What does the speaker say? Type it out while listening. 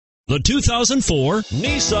The 2004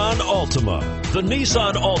 Nissan Altima. The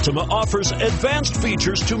Nissan Altima offers advanced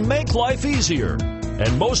features to make life easier,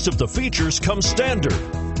 and most of the features come standard.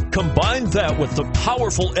 Combine that with the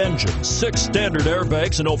powerful engine, 6 standard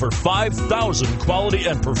airbags, and over 5,000 quality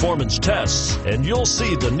and performance tests, and you'll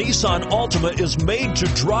see the Nissan Altima is made to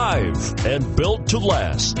drive and built to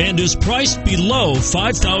last, and is priced below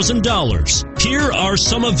 $5,000. Here are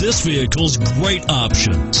some of this vehicle's great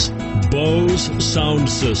options: Bose sound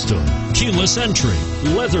system, keyless entry,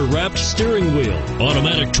 leather-wrapped steering wheel,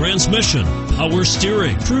 automatic transmission, power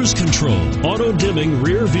steering, cruise control, auto-dimming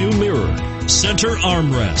rear-view mirror, center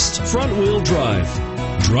armrest, front-wheel drive.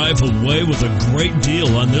 Drive away with a great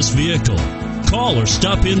deal on this vehicle. Call or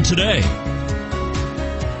stop in today.